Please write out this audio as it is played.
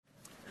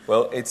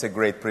Well, it's a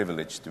great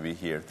privilege to be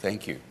here.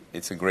 Thank you.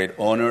 It's a great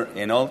honor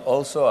and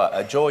also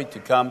a joy to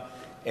come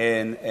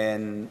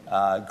and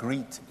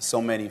greet so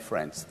many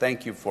friends.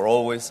 Thank you for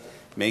always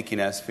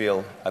making us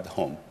feel at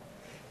home.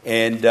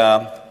 And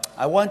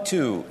I want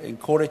to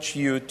encourage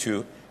you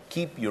to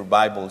keep your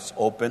Bibles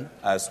open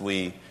as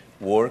we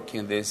work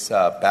in this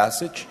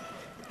passage,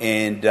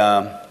 and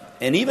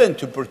even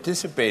to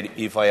participate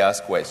if I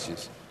ask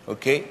questions.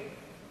 Okay?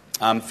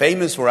 I'm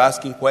famous for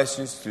asking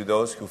questions to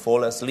those who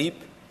fall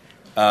asleep.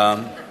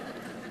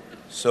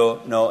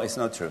 So no, it's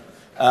not true.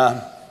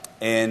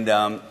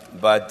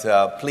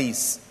 But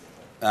please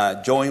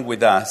join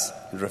with us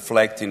in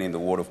reflecting in the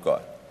Word of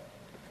God.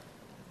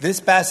 This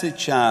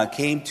passage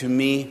came to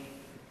me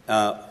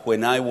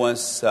when I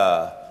was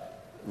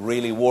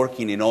really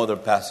working in other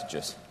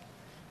passages.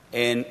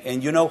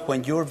 And you know,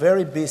 when you're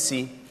very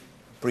busy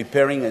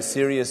preparing a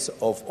series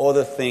of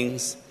other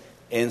things,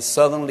 and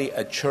suddenly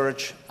a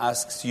church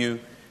asks you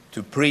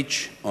to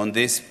preach on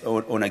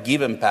a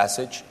given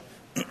passage,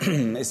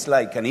 it's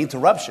like an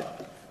interruption,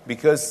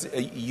 because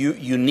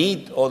you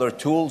need other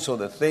tools,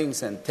 other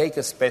things, and take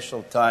a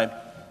special time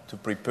to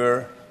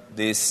prepare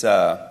this,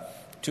 to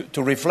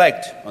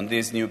reflect on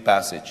this new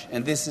passage.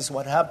 And this is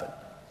what happened.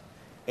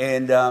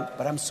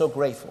 But I'm so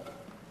grateful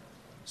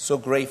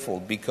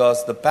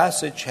because the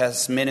passage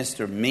has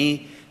ministered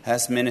me,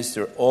 has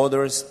ministered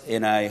others,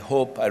 and I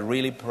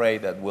really pray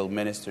that will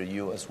minister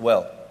you as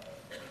well.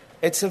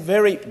 It's a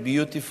very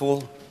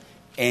beautiful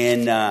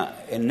and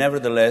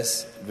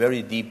nevertheless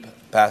very deep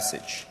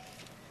passage.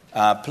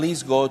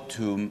 Please go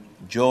to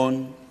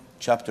John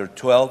chapter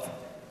 12.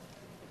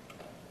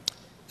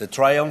 The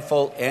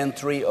triumphal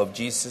entry of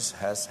Jesus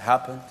has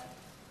happened.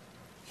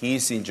 He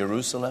is in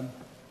Jerusalem.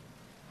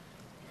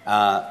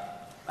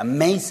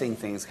 Amazing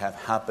things have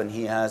happened.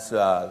 He has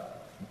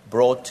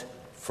brought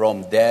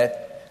from death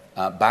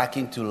back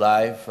into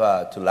life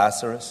to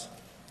Lazarus.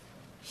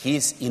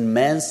 He's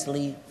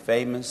immensely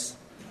famous.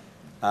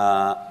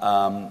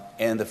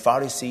 And the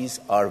Pharisees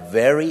are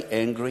very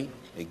angry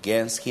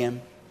against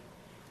him.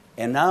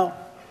 And now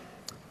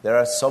there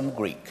are some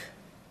Greek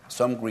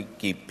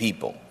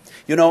people.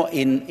 You know,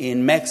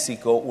 in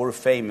Mexico, we're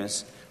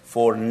famous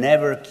for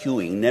never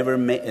queuing, never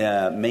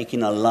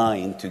making a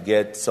line to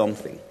get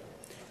something.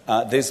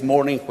 This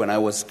morning when I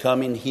was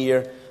coming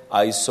here,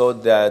 I saw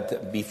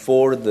that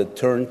before the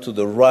turn to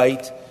the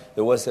right,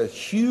 there was a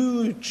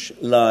huge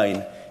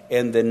line,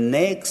 and the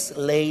next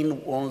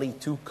lane, only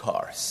 2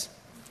 cars.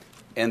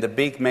 And the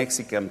big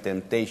Mexican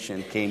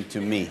temptation came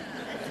to me.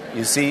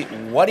 You see,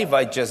 what if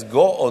I just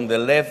go on the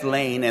left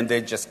lane and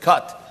they just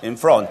cut in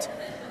front?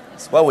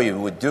 It's what we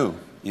would do,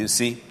 you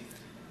see.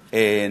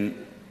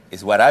 And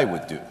it's what I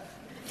would do.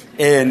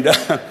 And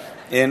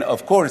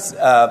of course,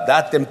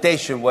 that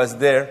temptation was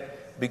there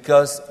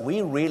because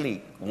we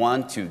really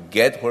want to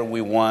get where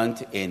we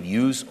want and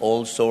use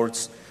all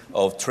sorts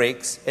of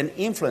tricks and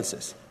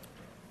influences.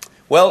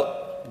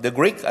 Well, the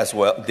Greek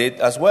did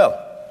as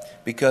well.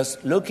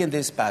 Because look in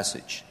this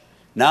passage.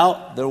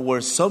 Now there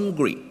were some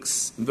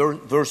Greeks,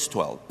 verse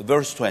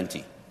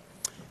 20.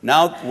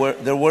 Now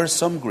there were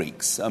some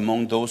Greeks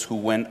among those who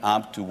went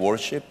up to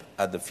worship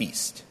at the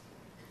feast.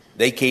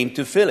 They came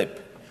to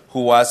Philip,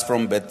 who was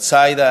from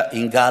Bethsaida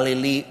in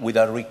Galilee, with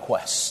a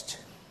request.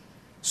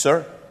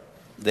 Sir,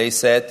 they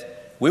said,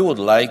 we would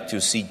like to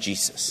see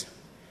Jesus.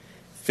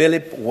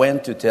 Philip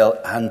went to tell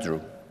Andrew.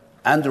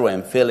 Andrew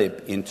and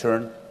Philip in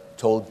turn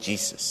told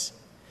Jesus.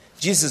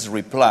 Jesus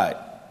replied,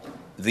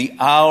 the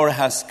hour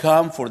has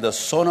come for the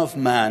Son of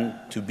Man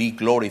to be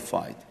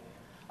glorified.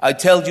 I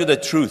tell you the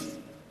truth.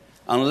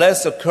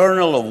 Unless a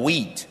kernel of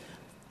wheat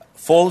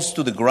falls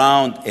to the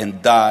ground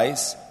and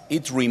dies,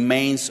 it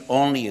remains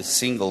only a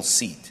single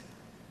seed.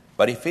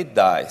 But if it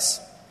dies,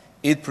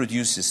 it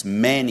produces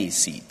many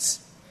seeds.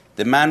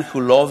 The man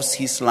who loves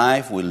his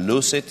life will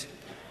lose it,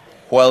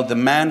 while the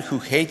man who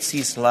hates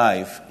his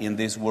life in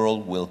this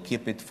world will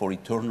keep it for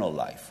eternal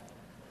life.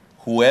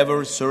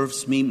 Whoever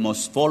serves me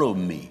must follow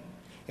me.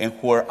 And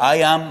where I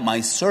am,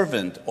 my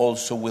servant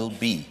also will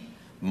be.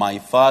 My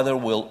Father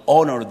will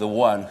honor the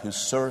one who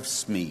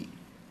serves me.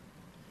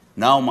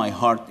 Now my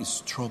heart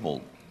is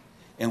troubled.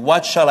 And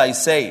what shall I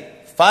say?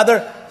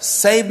 Father,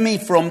 save me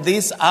from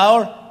this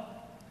hour?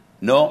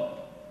 No,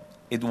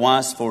 it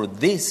was for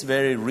this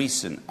very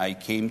reason I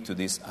came to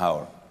this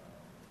hour.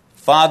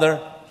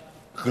 Father,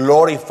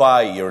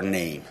 glorify your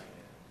name.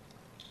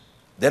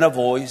 Then a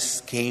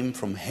voice came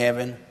from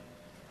heaven.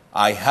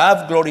 I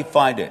have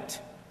glorified it,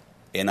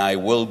 and I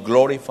will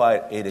glorify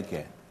it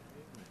again.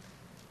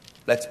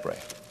 Let's pray.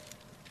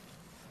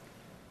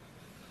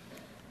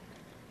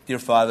 Dear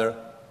Father,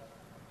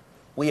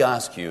 we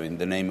ask you in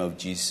the name of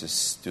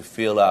Jesus to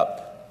fill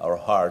up our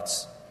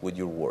hearts with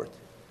your word,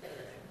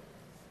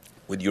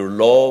 with your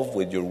love,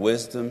 with your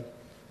wisdom,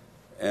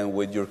 and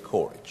with your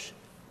courage,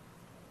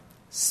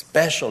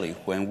 especially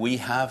when we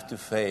have to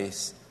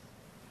face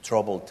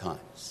troubled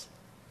times.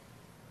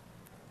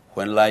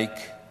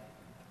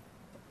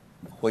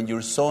 When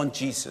your son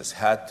Jesus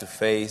had to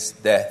face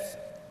death,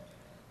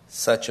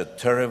 such a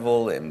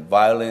terrible and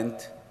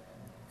violent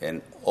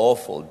and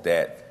awful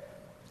death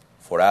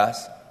for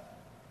us,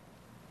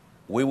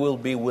 we will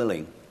be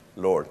willing,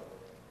 Lord,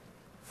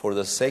 for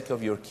the sake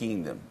of your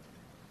kingdom,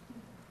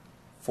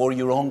 for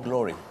your own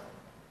glory,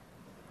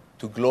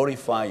 to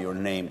glorify your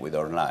name with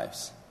our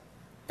lives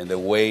and the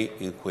way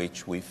in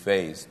which we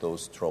face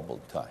those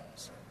troubled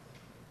times.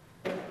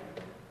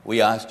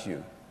 We ask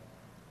you,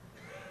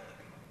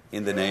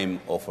 in the name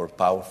of our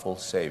powerful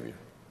Savior,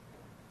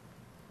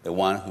 the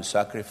one who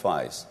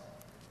sacrificed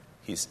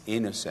his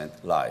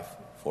innocent life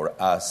for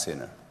us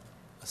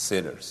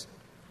sinners,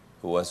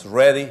 who was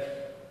ready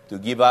to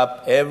give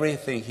up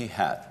everything he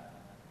had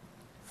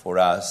for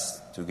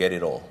us to get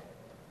it all.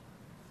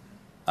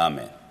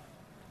 Amen.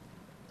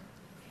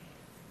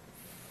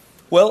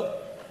 Well,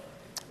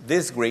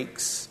 these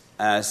Greeks,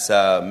 as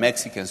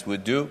Mexicans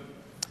would do,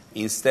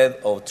 instead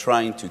of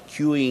trying to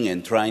queuing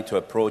and trying to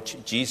approach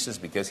Jesus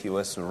because he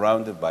was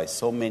surrounded by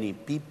so many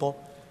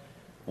people,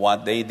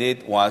 what they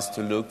did was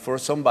to look for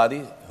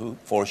somebody who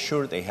for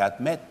sure they had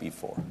met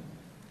before.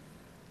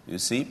 You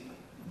see,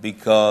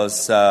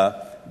 because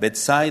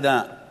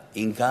Bethsaida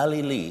in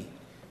Galilee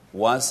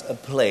was a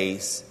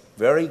place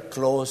very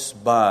close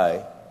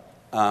by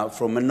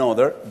from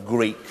another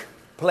Greek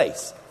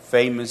place,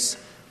 famous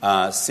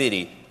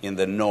city in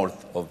the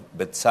north of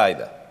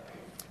Bethsaida.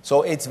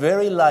 So it's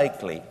very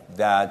likely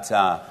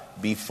that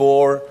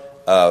before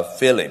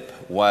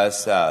Philip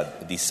was a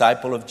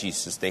disciple of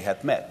Jesus, they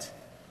had met.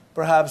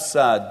 Perhaps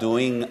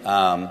doing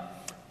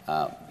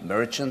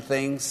merchant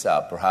things,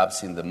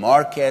 perhaps in the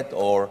market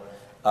or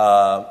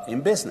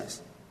in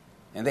business.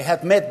 And they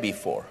had met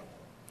before.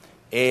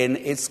 And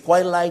it's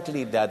quite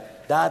likely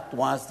that that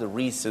was the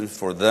reason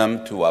for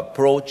them to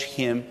approach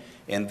him.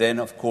 And then,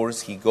 of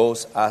course, he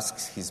goes,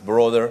 asks his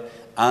brother,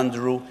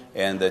 Andrew,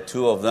 and the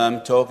two of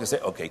them talk and say,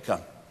 okay,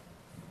 come.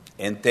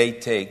 And they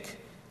take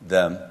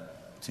them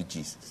to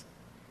Jesus.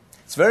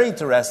 It's very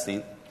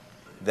interesting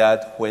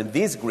that when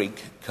these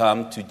Greeks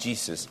come to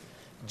Jesus,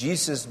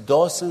 Jesus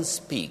doesn't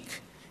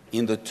speak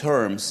in the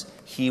terms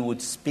he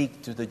would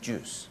speak to the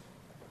Jews.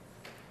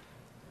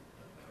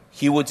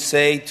 He would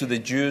say to the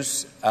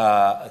Jews,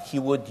 he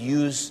would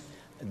use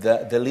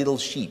the little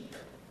sheep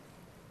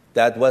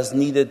that was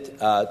needed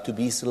to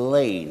be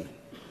slain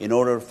in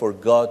order for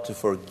God to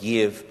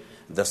forgive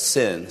the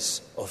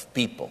sins of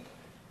people.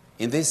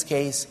 In this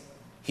case,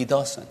 he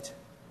doesn't.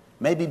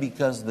 Maybe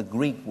because the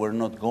Greek were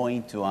not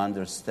going to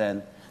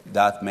understand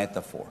that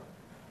metaphor.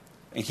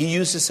 And he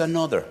uses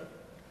another.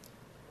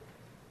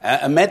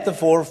 A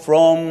metaphor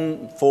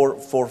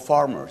for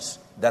farmers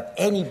that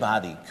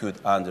anybody could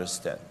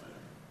understand.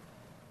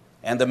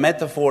 And the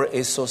metaphor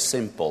is so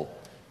simple,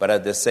 but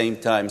at the same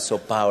time so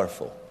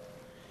powerful.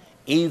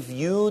 If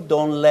you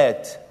don't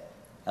let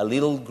a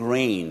little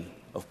grain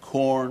of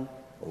corn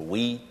or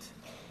wheat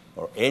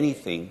or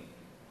anything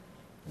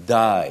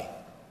die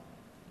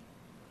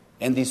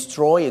and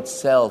destroy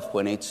itself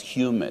when it's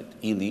humid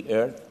in the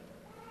earth,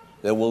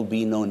 there will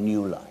be no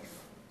new life.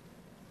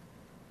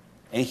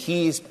 And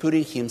he is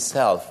putting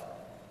himself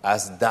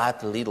as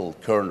that little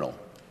kernel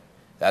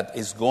that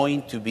is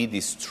going to be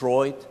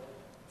destroyed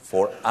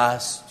for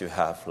us to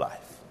have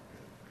life.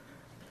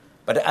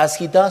 But as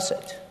he does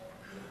it,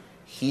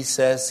 he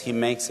says he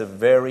makes a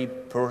very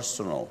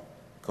personal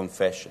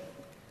confession.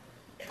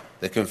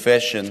 The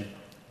confession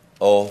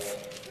of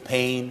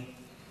pain,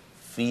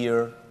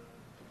 fear,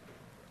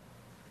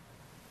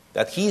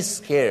 that he's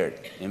scared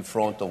in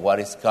front of what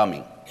is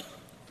coming.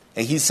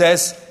 And he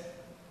says,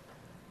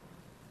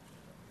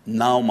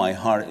 now my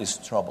heart is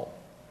troubled.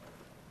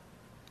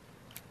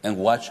 And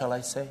what shall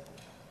I say?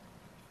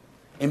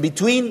 In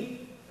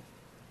between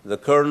the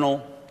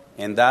kernel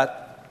and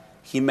that,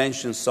 he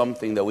mentions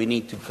something that we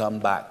need to come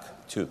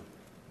back to.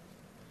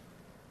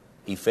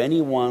 If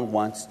anyone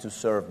wants to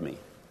serve me,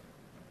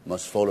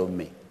 must follow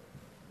me.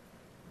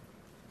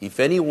 If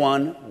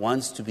anyone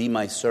wants to be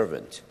my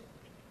servant,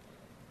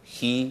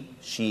 she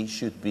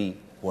should be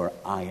where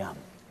I am.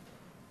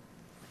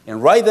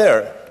 And right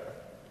there,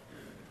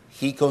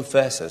 he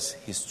confesses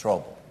his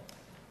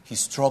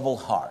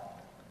troubled heart.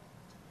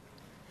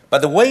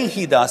 But the way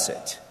he does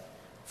it,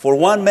 for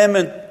one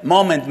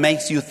moment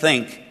makes you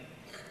think,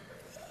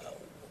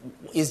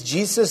 is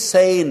Jesus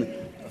saying,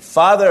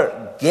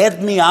 Father,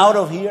 get me out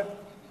of here?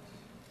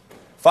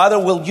 Father,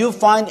 will you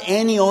find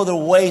any other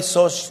way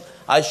so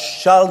I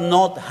shall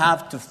not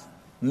have to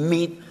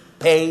meet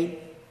pain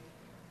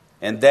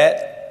and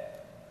death?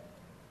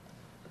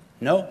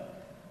 No.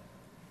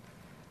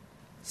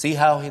 See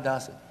how he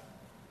does it.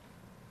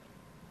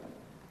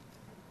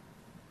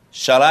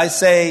 Shall I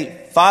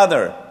say,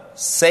 Father,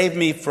 save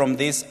me from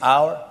this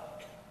hour?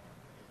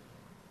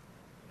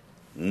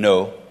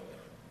 No.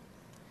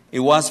 It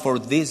was for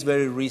this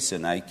very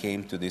reason I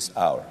came to this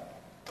hour.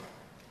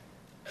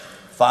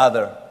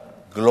 Father,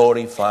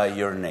 glorify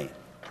your name.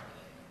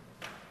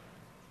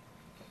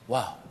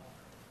 Wow.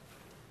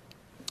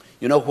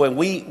 You know, when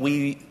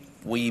we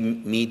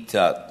meet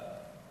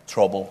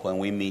trouble, when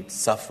we meet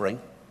suffering,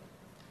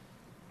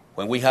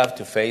 when we have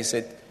to face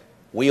it,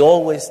 we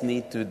always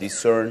need to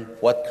discern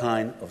what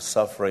kind of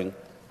suffering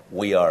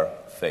we are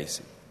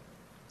facing.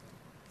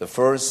 The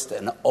first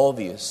and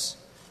obvious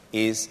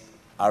is,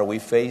 are we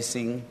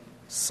facing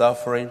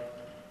suffering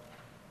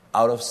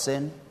out of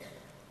sin?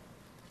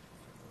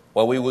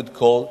 What we would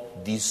call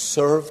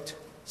deserved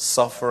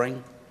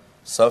suffering,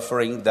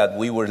 suffering that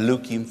we were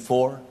looking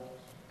for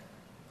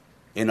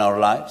in our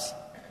lives?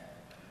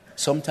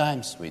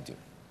 Sometimes we do.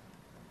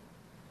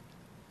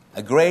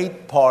 A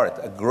great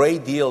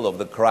deal of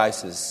the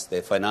crisis,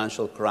 the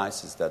financial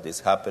crisis that is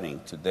happening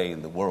today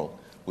in the world,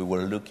 we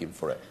were looking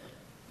for it.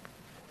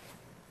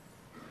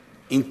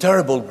 In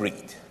terrible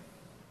greed,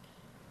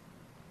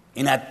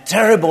 in a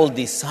terrible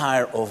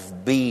desire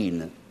of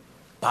being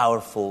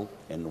powerful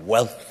and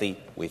wealthy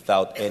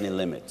without any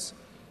limits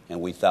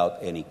and without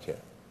any care.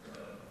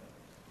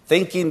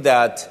 Thinking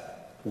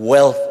that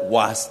wealth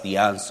was the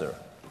answer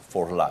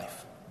for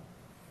life.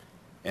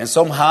 And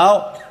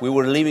somehow we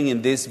were living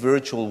in this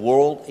virtual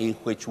world in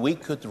which we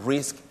could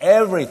risk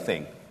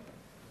everything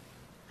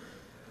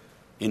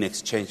in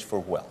exchange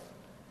for wealth.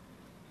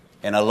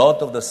 And a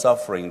lot of the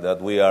suffering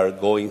that we are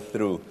going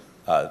through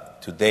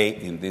today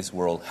in this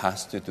world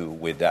has to do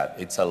with that.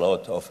 It's a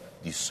lot of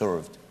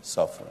deserved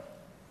suffering.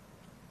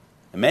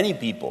 And many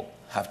people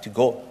have to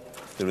go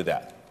through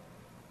that.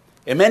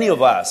 And many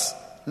of us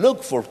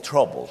look for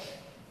trouble,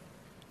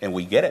 and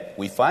we get it,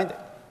 we find it.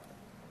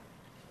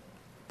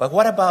 But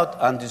what about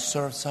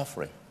undeserved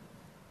suffering?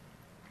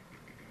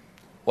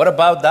 What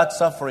about that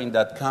suffering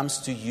that comes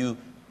to you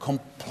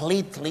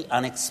completely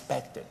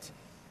unexpected?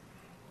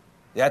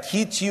 That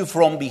hits you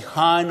from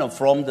behind or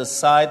from the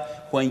side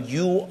when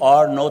you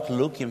are not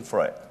looking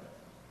for it.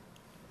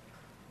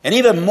 And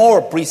even more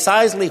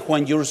precisely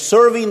when you're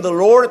serving the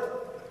Lord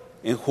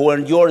and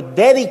when you're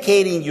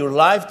dedicating your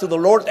life to the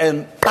Lord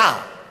and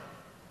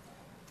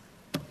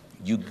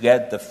you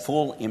get the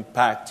full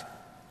impact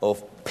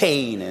of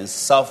pain and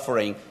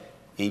suffering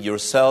in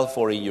yourself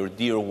or in your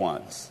dear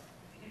ones.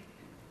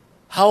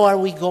 How are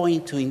we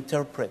going to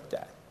interpret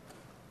that?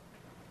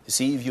 You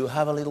see, if you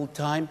have a little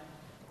time,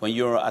 when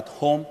you're at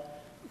home,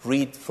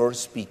 read 1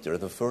 Peter,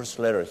 the first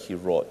letter he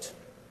wrote.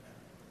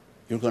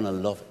 You're going to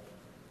love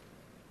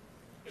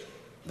it.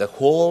 The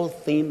whole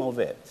theme of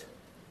it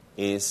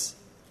is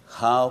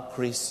how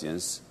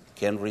Christians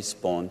can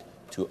respond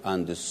to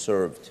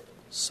undeserved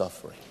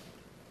suffering.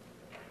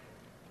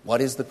 What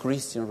is the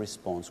Christian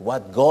response?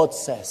 What God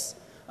says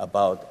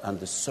about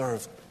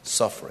undeserved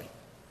suffering.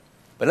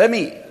 But let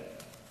me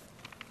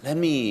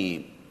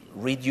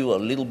read you a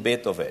little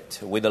bit of it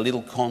with a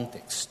little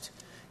context.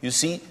 You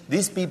see,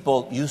 these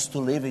people used to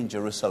live in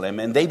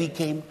Jerusalem and they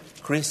became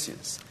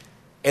Christians.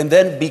 And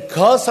then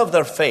because of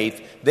their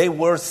faith, they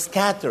were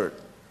scattered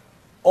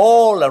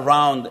all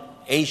around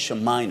Asia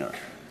Minor.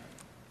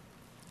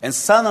 And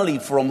suddenly,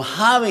 from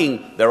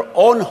having their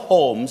own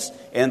homes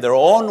and their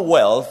own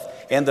wealth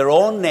and their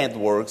own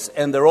networks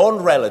and their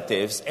own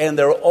relatives and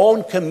their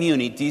own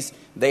communities,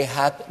 they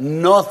had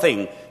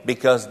nothing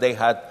because they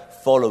had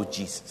followed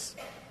Jesus.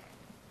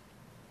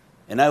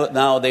 And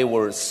now they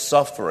were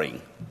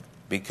suffering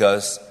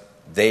because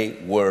they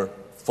were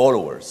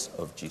followers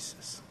of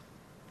Jesus.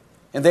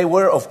 And they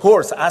were, of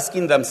course,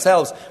 asking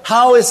themselves,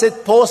 how is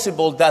it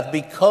possible that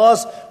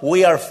because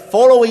we are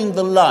following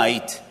the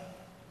light,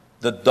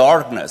 the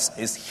darkness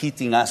is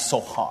hitting us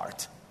so hard?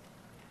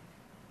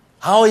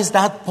 How is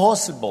that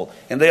possible?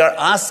 And they are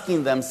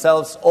asking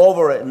themselves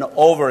over and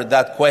over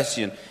that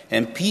question.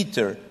 And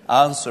Peter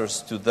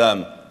answers to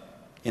them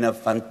in a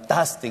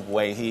fantastic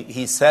way.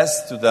 He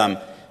says to them,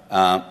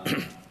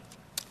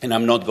 and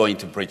I'm not going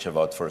to preach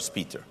about 1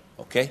 Peter,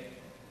 okay?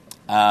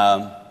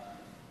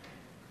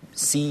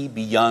 See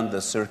beyond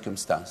the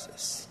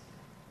circumstances.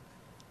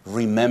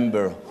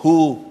 Remember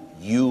who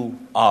you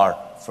are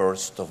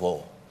first of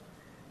all.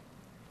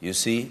 You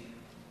see,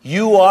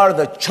 you are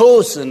the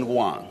chosen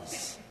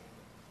ones.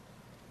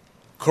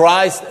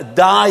 Christ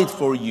died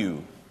for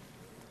you.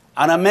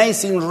 An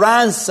amazing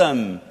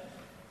ransom.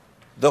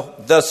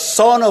 The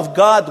Son of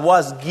God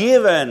was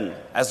given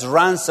as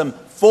ransom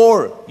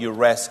for your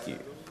rescue.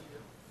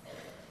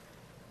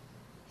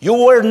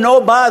 You were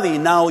nobody,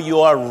 now you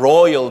are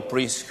royal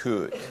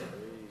priesthood.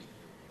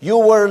 You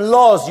were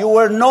lost, you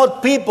were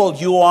not people,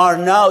 you are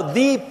now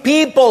the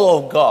people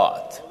of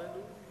God.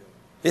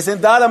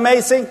 Isn't that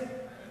amazing?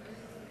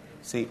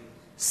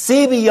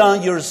 See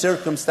beyond your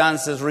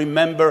circumstances,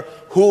 remember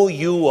who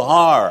you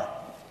are.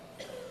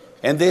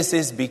 And this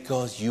is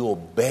because you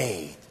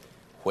obeyed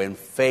when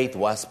faith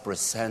was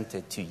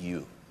presented to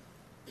you.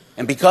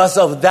 And because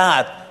of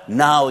that,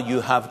 now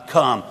you have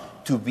come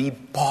to be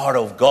part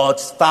of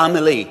God's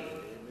family.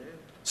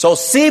 So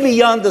see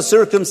beyond the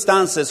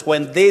circumstances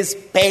when this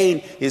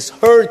pain is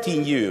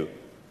hurting you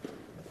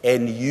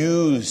and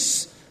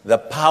use the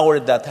power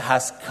that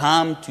has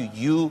come to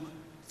you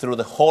through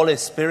the Holy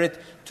Spirit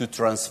to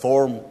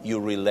transform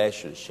your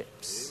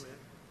relationships.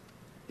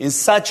 In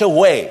such a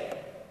way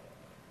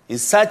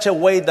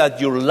that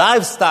your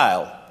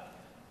lifestyle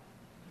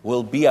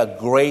will be a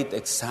great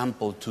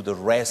example to the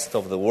rest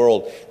of the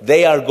world.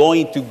 They are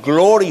going to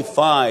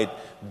glorify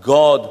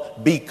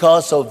God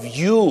because of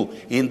you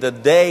in the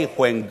day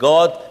when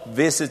God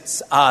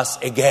visits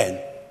us again.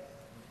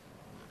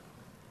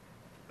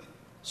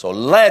 So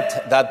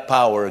let that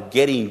power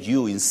get in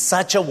you in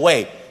such a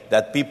way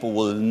that people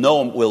will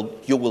know,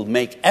 you will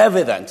make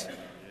evident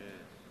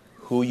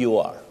who you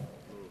are.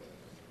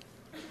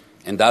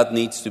 And that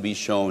needs to be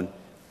shown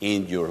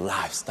in your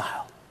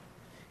lifestyle.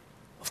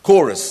 Of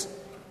course,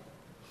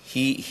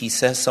 he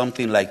says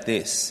something like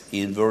this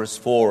in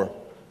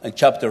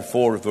chapter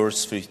 4,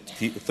 verse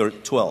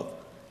 12.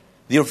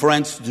 Dear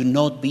friends, do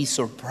not be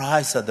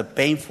surprised at the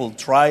painful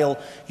trial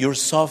you're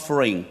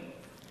suffering,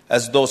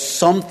 as though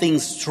something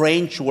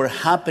strange were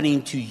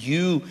happening to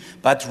you,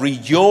 but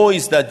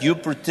rejoice that you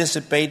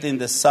participate in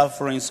the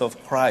sufferings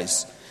of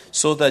Christ,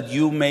 so that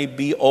you may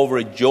be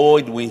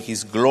overjoyed when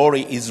His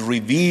glory is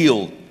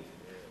revealed.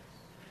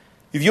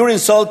 If you're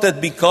insulted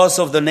because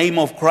of the name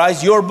of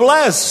Christ, you're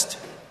blessed,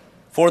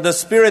 for the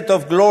Spirit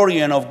of glory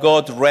and of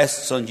God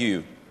rests on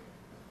you.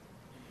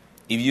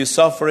 If you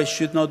suffer, it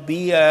should not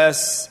be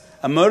as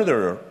a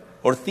murderer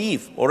or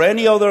thief or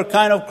any other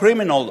kind of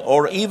criminal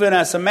or even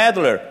as a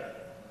meddler.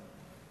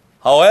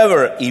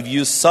 However, if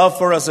you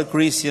suffer as a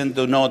Christian,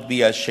 do not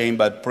be ashamed,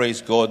 but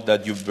praise God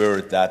that you bear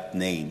that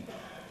name.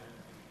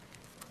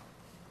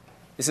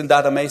 Isn't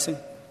that amazing?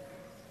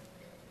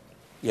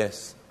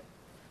 Yes.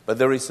 But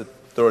there is a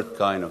third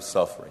kind of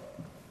suffering.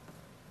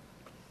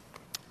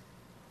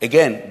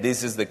 Again,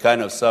 this is the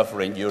kind of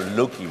suffering you're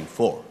looking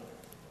for.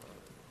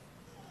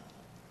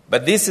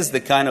 But this is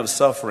the kind of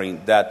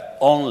suffering that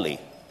only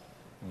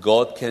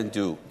God can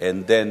do,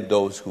 and then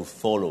those who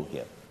follow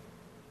Him,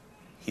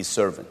 His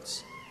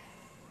servants.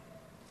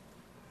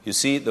 You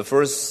see, the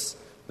first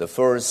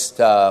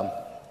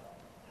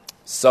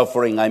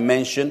suffering I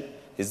mentioned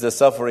is the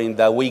suffering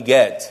that we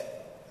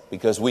get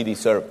because we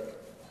deserve it.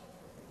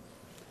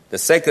 The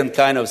second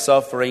kind of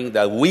suffering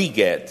that we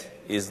get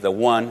is the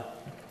one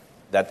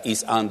that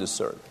is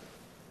undeserved.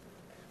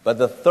 But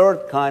the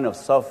third kind of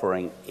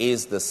suffering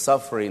is the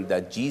suffering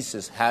that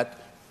Jesus had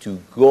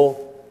to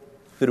go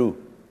through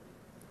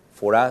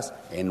for us,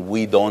 and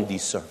we don't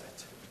deserve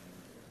it.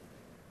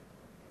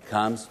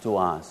 Comes to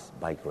us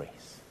by grace.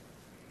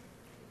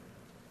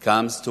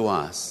 Comes to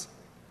us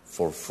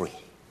for free.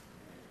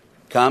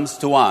 Comes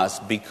to us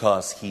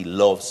because He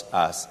loves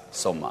us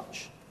so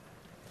much.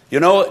 You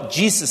know,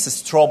 Jesus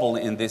is troubled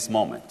in this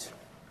moment.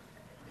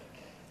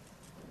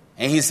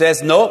 And He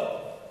says, no,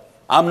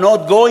 I'm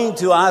not going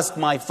to ask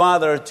my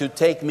Father to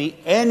take me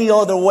any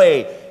other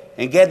way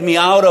and get me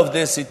out of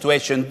this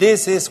situation.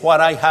 This is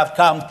what I have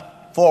come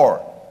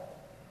for.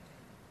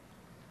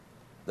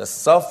 The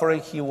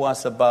suffering He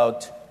was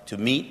about to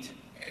meet,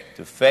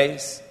 to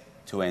face,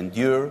 to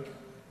endure,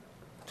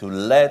 to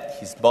let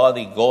His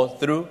body go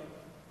through,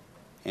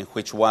 and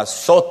which was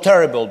so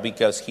terrible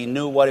because He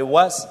knew what it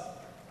was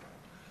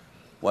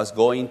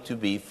going to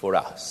be for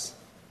us,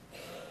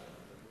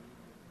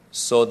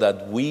 so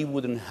that we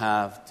wouldn't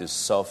have to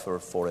suffer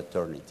for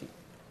eternity.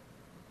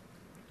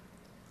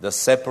 The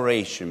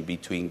separation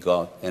between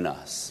God and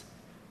us,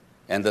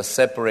 and the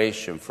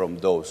separation from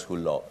those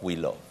who we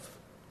love.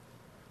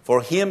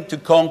 For Him to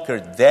conquer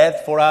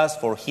death for us,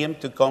 for Him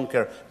to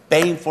conquer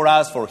pain for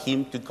us, for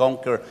Him to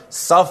conquer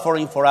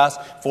suffering for us,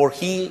 for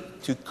He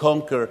to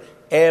conquer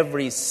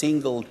every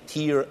single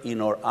tear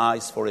in our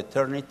eyes for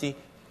eternity,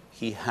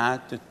 He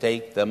had to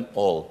take them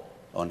all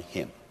on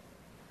Him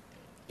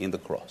in the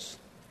cross.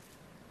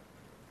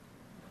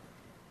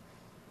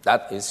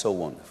 That is so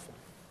wonderful.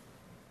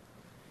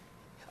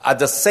 At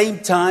the same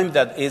time,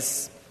 that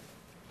is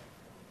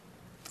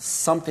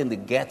something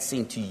that gets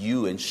into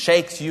you and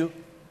shakes you,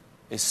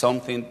 is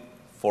something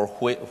for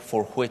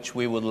which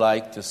we would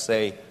like to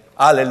say,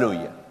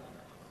 hallelujah.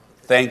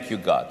 Thank you,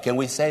 God. Can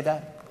we say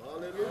that?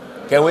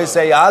 Hallelujah. Can we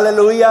say,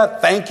 hallelujah?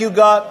 Thank you,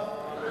 God.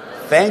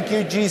 Hallelujah. Thank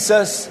you,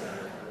 Jesus.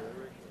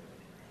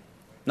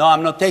 No,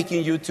 I'm not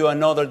taking you to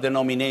another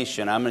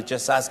denomination. I'm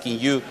just asking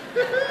you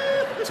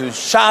to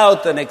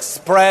shout and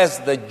express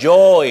the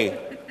joy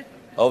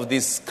of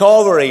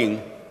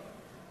discovering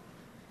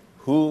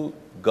who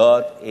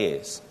God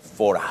is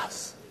for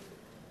us.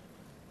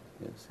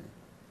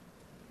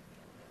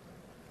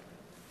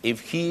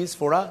 If He is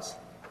for us,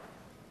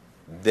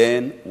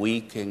 then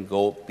we can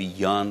go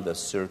beyond the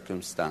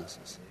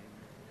circumstances.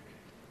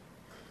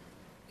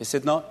 Is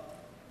it not?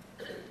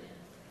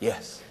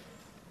 Yes.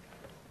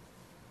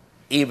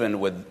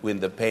 Even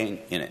with the pain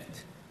in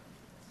it.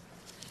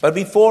 But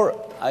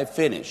before I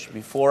finish,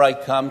 before I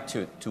come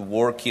to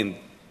work to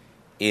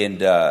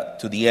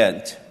the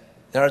end,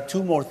 there are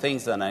two more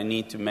things that I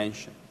need to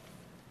mention.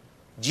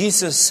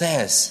 Jesus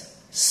says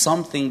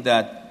something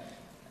that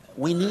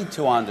we need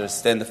to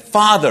understand.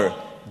 Father,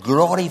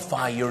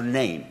 glorify your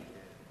name.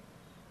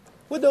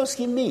 What does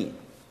He mean?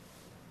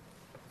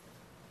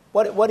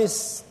 What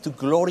is to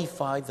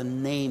glorify the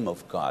name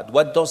of God?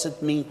 What does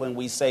it mean when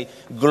we say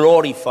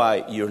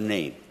glorify your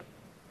name?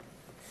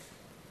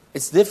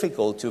 It's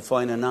difficult to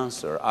find an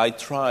answer. I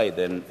tried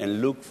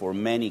and looked for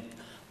many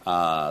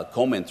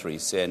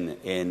commentaries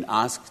and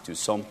asked to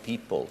some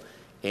people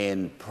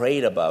and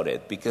prayed about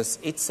it, because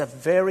it's a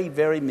very,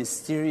 very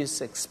mysterious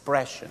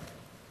expression.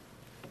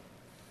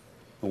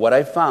 What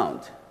I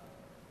found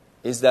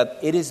is that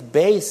it is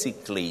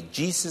basically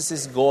Jesus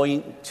is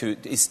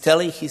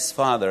telling his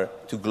Father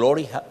to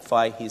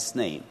glorify his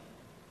name,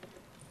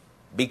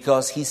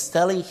 because he's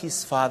telling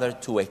his Father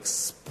to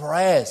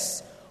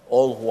express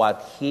all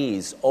what he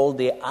is, all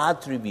the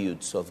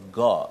attributes of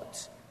God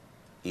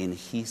in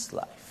his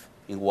life,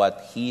 in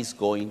what he's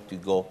going to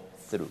go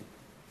through.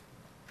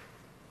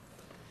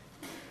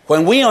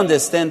 When we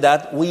understand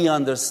that, we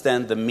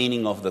understand the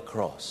meaning of the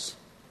cross.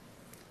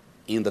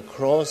 In the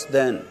cross,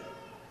 then,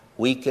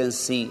 we can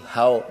see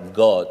how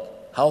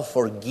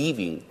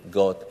forgiving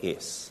God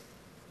is.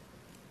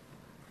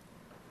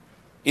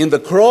 In the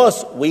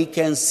cross, we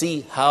can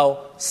see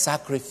how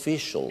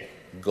sacrificial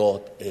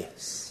God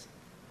is.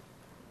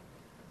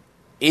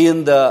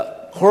 In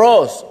the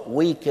cross,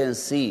 we can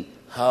see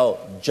how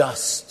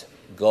just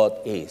God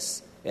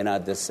is, and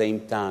at the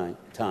same time,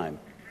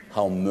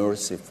 how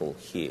merciful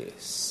he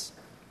is.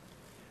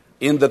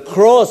 In the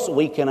cross,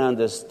 we can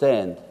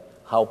understand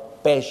how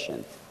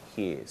patient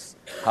he is,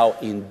 how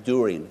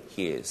enduring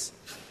he is.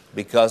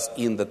 Because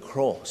in the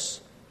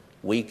cross,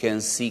 we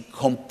can see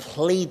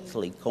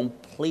completely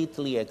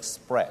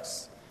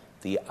express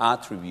the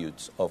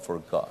attributes of our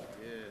God.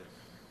 Yes.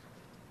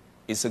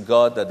 It's a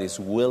God that is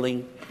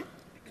willing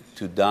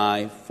to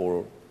die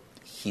for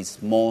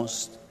his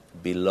most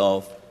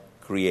beloved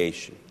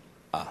creation,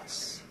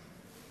 us.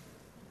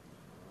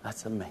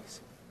 That's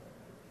amazing.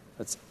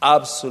 That's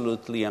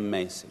absolutely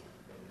amazing.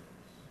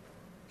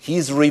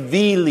 He's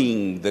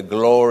revealing the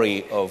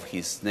glory of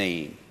his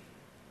name.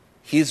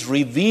 He's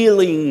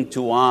revealing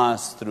to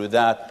us through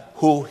that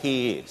who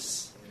he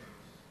is.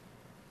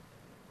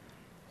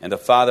 And the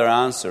Father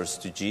answers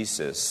to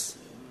Jesus,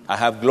 I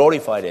have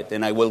glorified it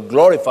and I will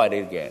glorify it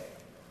again.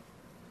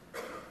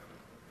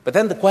 But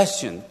then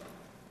the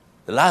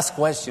last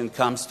question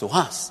comes to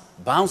us,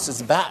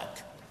 bounces back.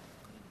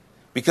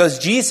 Because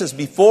Jesus,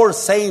 before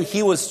saying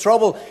he was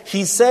troubled,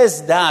 he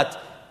says that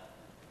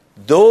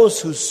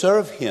those who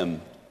serve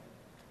him,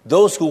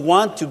 those who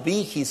want to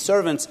be his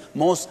servants,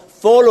 must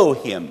follow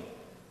him.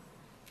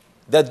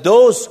 That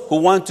those who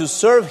want to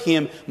serve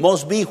him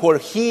must be where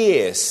he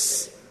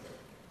is.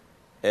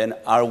 And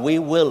are we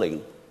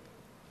willing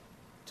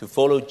to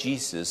follow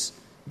Jesus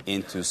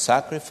into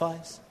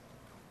sacrifice?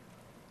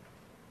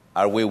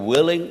 Are we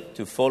willing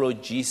to follow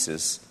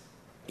Jesus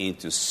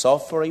into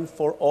suffering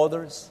for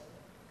others?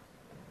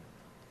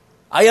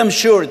 I am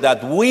sure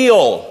that we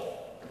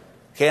all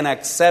can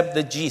accept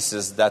the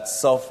Jesus that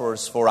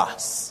suffers for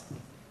us.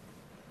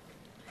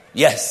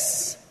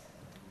 Yes.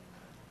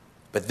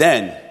 But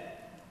then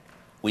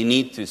we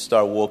need to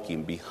start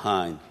walking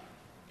behind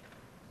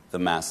the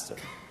Master,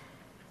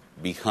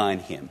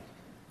 behind him,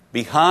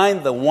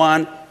 behind the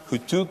one who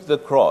took the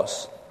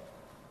cross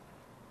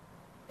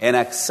and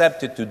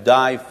accepted to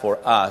die for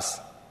us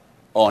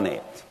on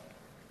it.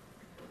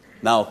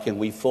 Now, can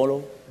we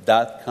follow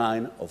that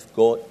kind of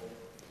God?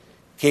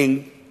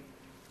 Can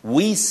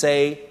we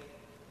say,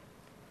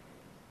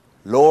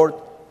 Lord,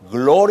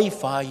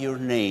 glorify your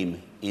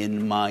name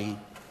in my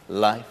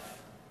life?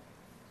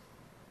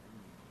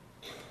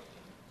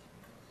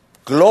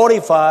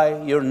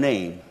 Glorify your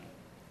name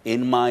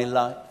in my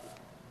life.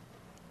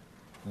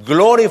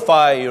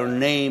 Glorify your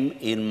name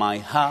in my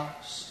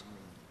house.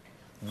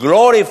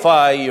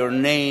 Glorify your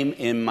name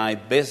in my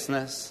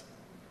business.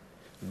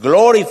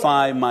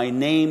 Glorify my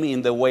name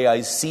in the way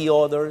I see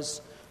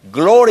others.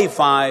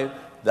 Glorify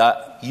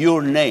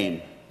your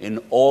name in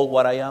all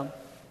what I am.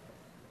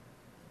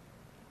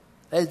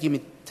 Let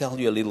me tell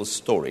you a little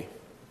story.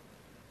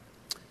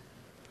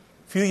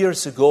 A few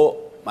years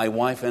ago, my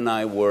wife and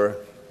I were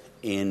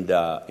in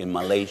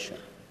Malaysia.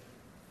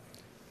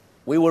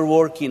 We were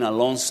working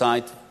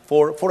alongside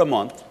for a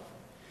month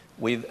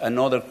with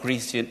another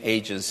Christian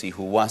agency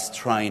who was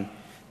trying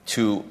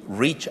to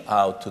reach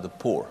out to the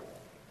poor.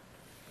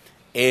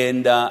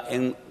 And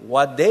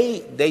what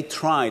they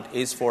tried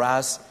is for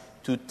us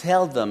to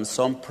tell them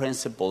some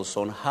principles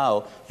on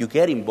how you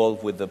get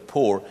involved with the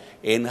poor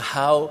and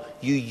how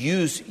you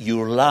use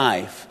your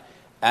life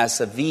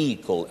as a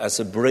vehicle, as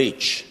a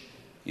bridge,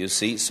 you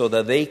see, so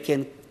that they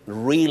can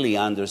really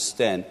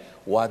understand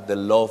what the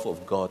love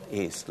of God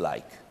is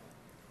like.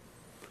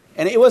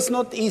 And it was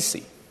not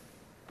easy.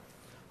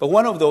 But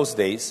one of those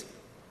days,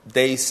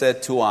 they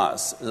said to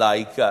us,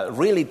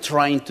 really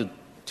trying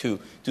to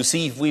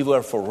see if we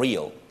were for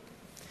real,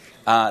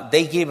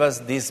 they gave us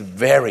this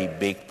very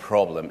big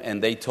problem.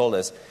 And they told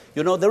us,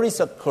 there is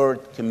a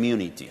Kurd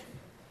community.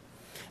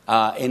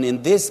 And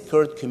in this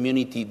Kurd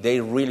community,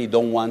 they really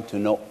don't want to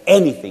know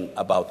anything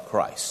about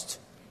Christ.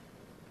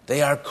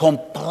 They are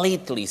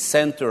completely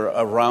centered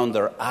around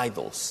their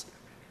idols.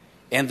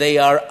 And they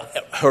are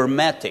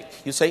hermetic.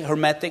 You say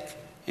hermetic?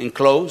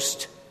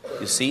 Enclosed,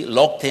 you see,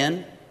 locked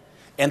in.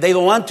 And they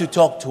don't want to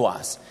talk to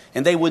us.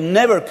 And they would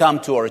never come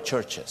to our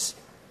churches.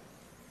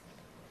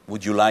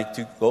 Would you like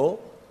to go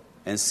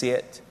and see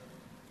it?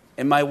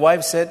 And my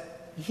wife said,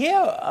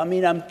 yeah,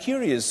 I'm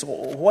curious.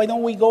 Why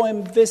don't we go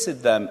and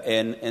visit them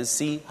and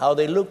see how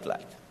they look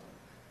like?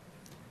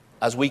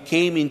 As we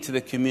came into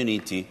the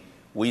community,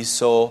 we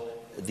saw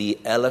the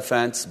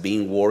elephants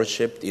being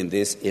worshipped in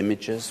these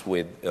images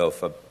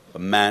of a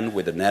man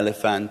with an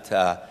elephant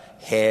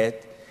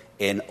head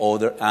and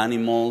other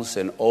animals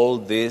and all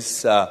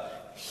these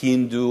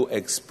Hindu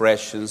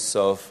expressions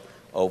of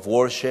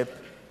worship.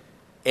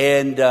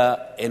 And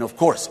of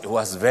course, it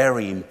was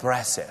very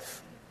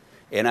impressive.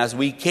 And as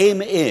we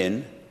came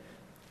in,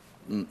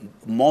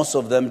 most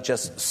of them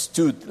just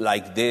stood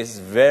like this,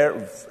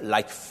 very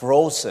like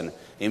frozen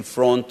in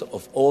front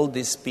of all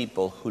these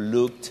people who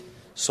looked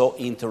so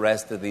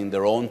interested in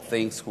their own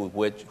things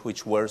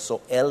which were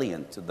so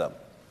alien to them.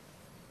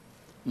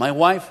 My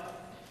wife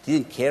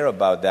didn't care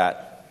about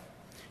that.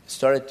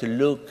 Started to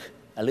look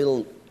a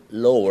little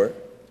lower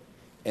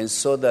and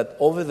saw that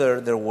over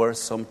there were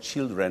some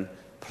children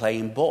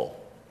playing ball.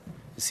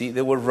 You see,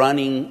 they were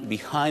running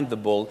behind the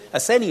ball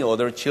as any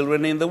other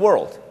children in the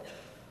world.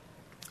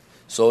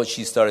 So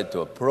she started to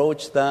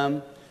approach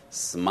them,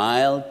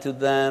 smile to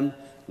them,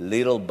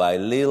 little by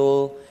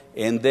little,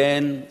 and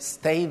then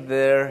stayed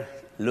there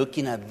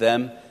looking at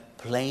them,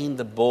 playing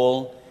the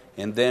ball,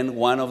 and then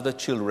one of the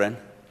children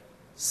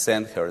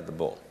sent her the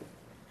ball.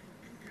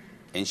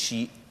 And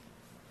she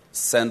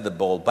sent the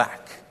ball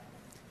back.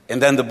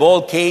 And then the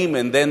ball came,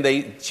 and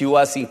then she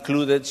was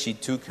included. She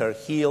took her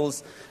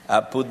heels,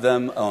 put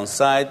them on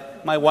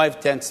side. My wife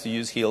tends to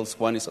use heels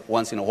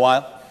once in a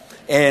while.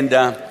 And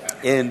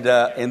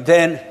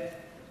then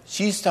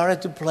she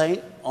started to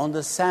play on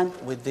the sand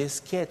with these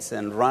kids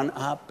and run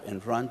up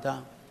and run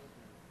down.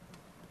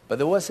 But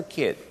there was a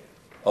kid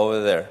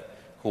over there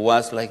who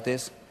was like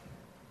this,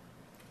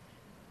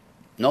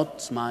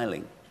 not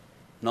smiling,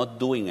 not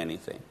doing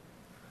anything.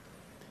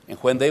 And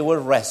when they were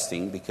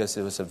resting, because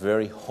it was a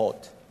very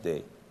hot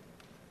day,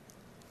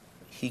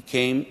 he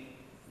came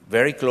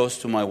very close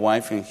to my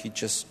wife and he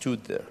just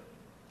stood there.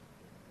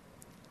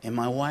 And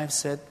my wife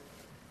said,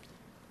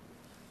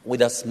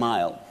 with a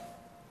smile,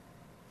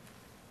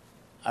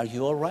 "Are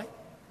you all right?"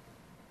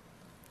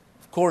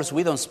 Of course,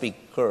 we don't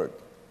speak Kurd.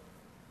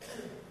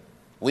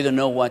 We don't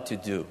know what to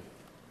do.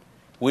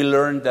 We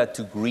learned that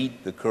to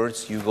greet the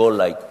Kurds, you go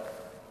like,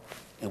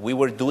 and we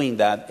were doing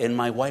that, and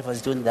my wife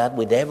was doing that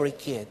with every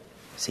kid.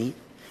 See?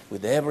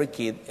 With every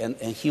kid.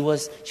 And she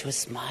was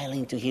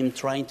smiling to him,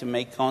 trying to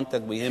make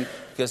contact with him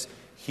because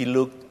he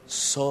looked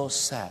so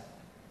sad.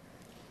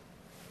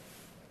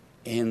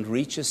 And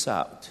reaches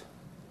out,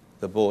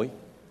 the boy,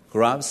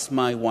 grabs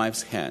my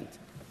wife's hand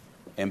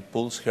and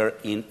pulls her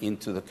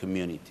into the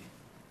community.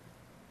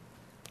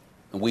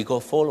 And we go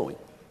following.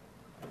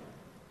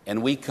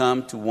 And we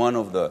come to one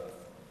of the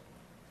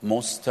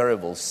most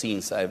terrible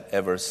scenes I've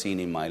ever seen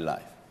in my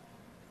life.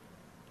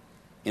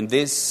 In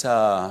this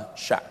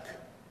shack,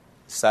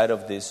 side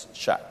of this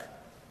shack,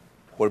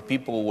 where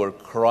people were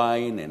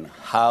crying and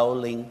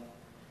howling,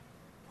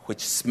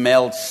 which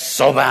smelled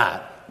so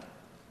bad,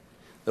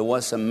 there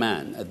was a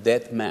man, a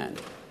dead man,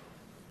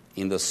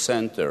 in the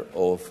center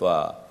of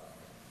a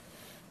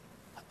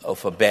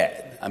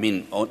bed. I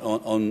mean,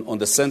 on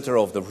the center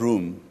of the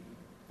room,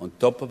 on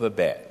top of a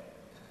bed,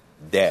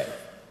 dead.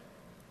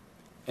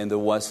 And there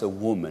was a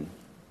woman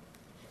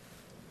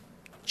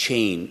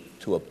chained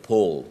to a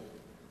pole,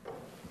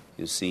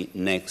 you see,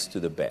 next to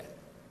the bed,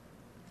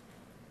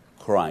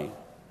 crying.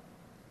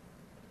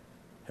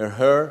 Her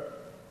hair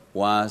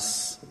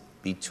was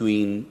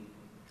between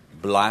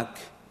black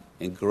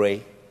and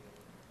gray.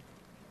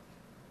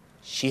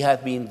 She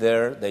had been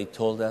there, they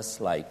told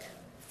us, like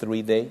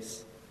 3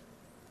 days.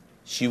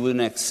 She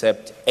wouldn't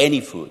accept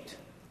any food.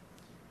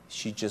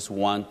 She just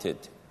wanted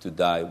to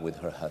die with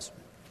her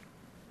husband.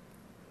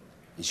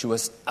 And she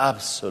was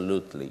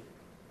absolutely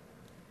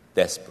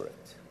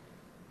desperate.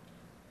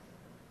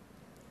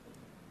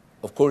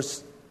 Of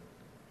course,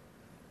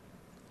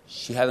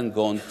 she hadn't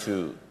gone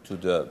to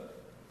the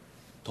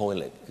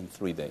toilet in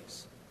 3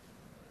 days.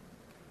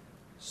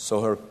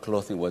 So her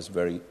clothing was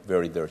very,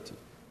 very dirty.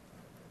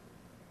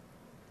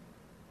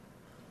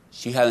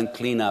 She hadn't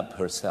cleaned up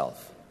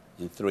herself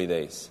in 3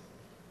 days.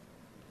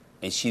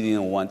 And she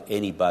didn't want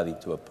anybody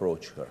to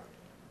approach her.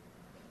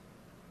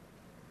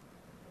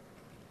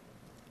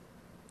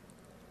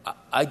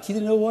 I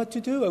didn't know what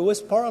to do. I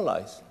was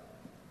paralyzed.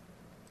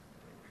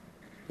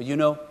 But you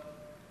know,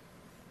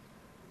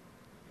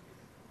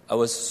 I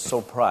was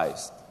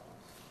surprised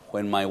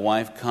when my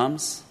wife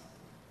comes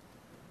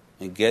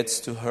and gets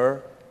to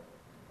her,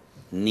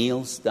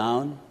 kneels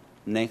down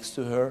next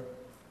to her,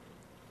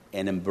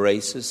 and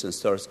embraces and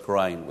starts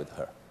crying with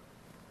her.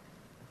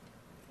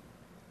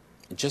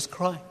 And just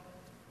crying.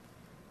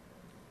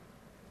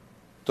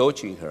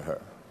 Touching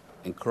her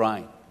and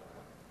crying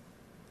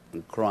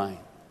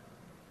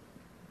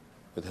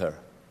with her.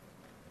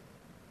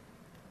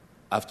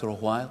 After a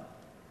while,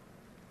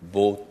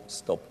 both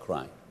stopped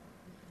crying.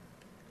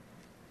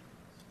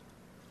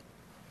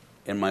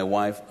 And my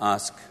wife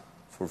asked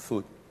for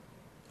food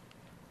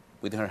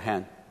with her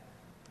hand,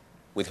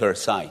 with her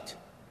sight.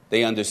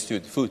 They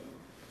understood food.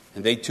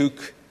 And they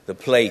took the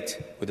plate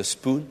with a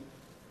spoon.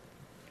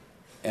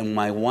 And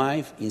my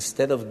wife,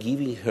 instead of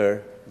giving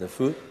her the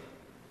food,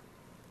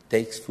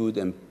 takes food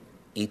and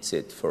eats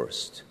it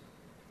first.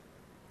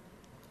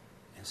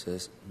 And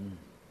says,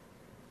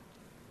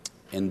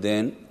 and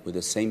then with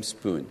the same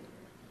spoon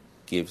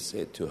gives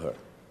it to her.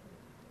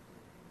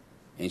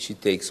 And she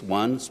takes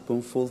one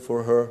spoonful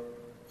for her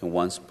and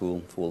one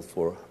spoonful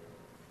for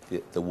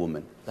the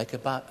woman, like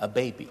a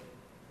baby.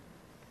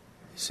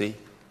 See?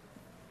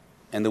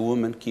 And the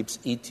woman keeps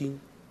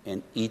eating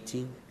and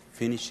eating,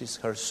 finishes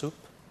her soup.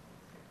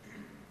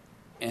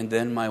 And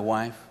then my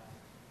wife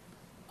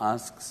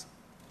asks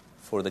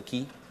for the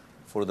key,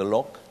 for the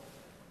lock.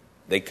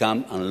 They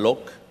come and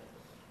lock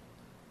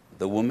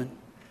the woman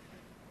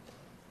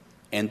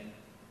and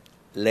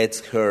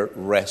lets her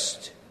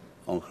rest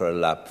on her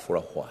lap for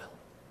a while,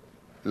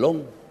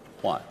 long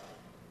while,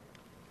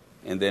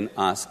 and then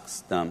asks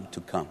them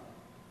to come.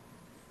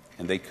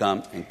 And they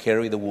come and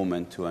carry the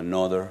woman to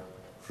another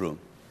room,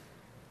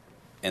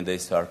 and they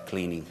start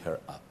cleaning her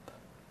up,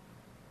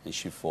 and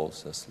she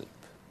falls asleep.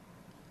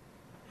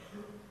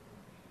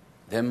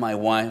 Then my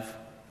wife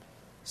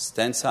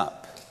stands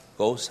up,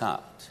 goes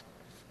out,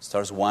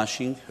 starts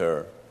washing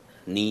her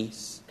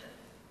knees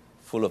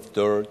full of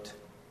dirt,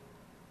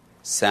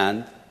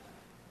 sand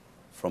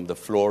from the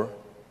floor,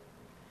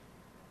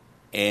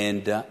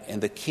 and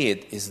the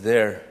kid is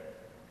there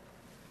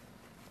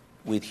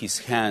with his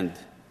hand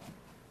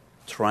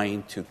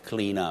trying to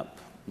clean up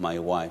my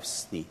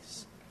wife's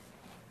knees.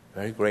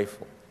 Very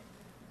grateful.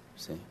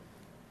 See?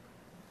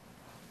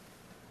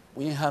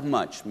 We didn't have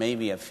much,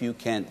 maybe a few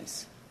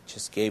candies.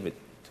 Just gave it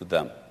to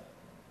them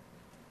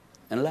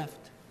and left.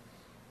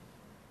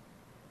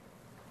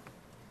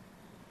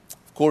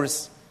 Of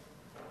course,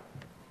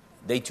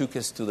 they took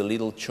us to the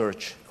little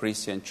church,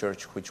 Christian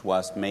church, which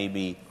was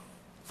maybe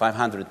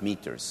 500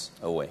 meters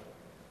away,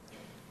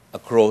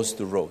 across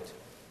the road.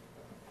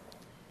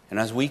 And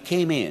as we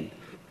came in,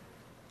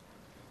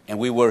 and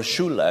we were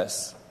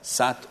shoeless,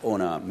 sat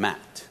on a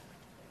mat,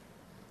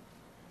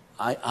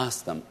 I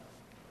asked them,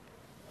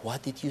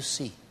 "What did you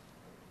see?"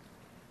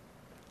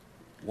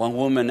 One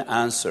woman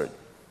answered,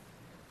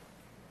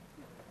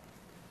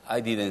 "I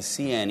didn't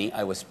see any,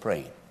 I was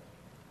praying."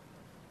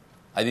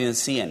 I didn't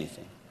see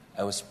anything,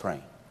 I was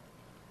praying.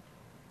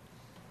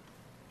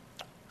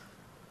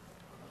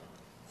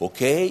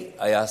 Okay,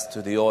 I asked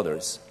to the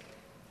others,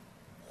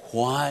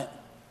 what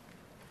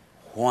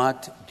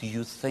do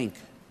you think?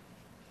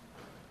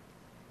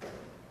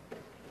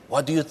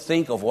 What do you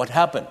think of what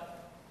happened?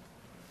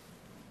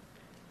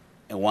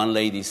 And one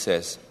lady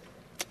says,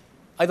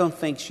 "I don't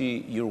think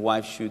your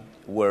wife should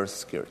wear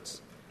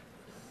skirts."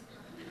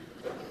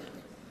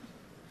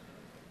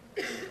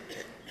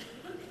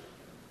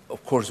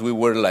 Of course, we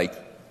were like,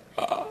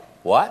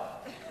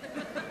 what?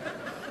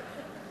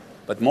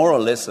 But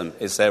moralism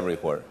is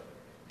everywhere.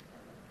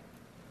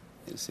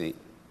 You see.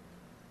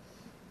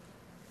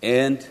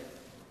 And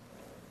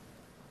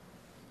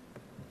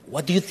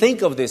what do you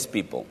think of these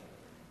people?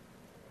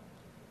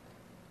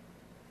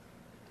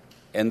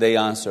 And they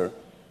answer,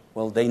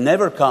 "Well, they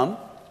never come."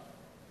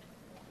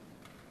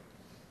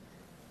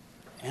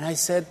 And I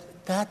said,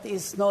 that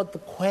is not the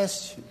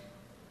question.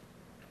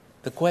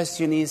 The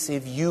question is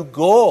if you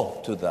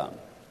go to them.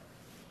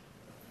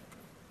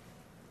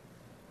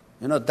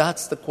 You know,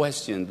 that's the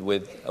question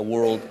with a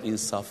world in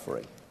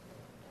suffering.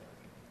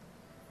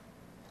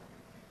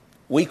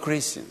 We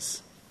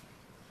Christians,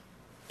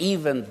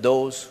 even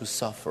those who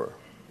suffer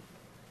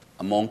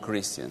among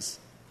Christians,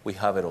 we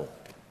have it all.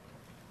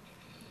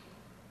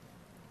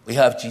 We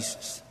have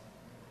Jesus.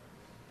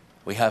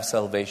 We have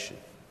salvation.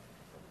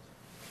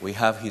 We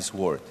have His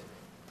Word.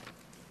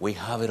 We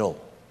have it all.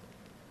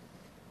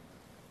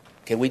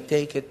 Can we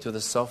take it to the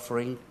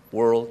suffering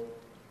world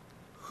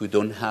who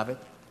don't have it?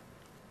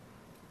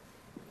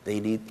 They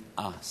need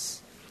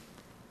us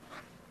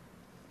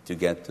to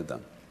get to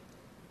them.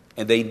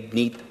 And they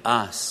need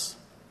us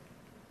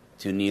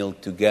to kneel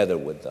together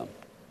with them.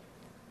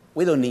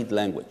 We don't need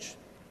language.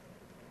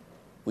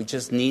 We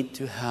just need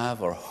to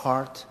have our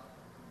heart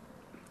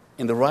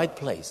in the right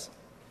place,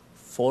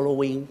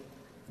 following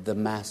the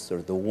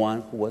Master, the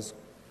one who was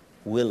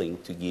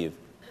willing to give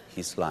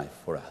His life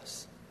for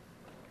us.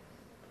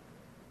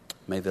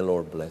 May the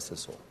Lord bless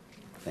us all.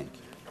 Thank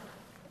you.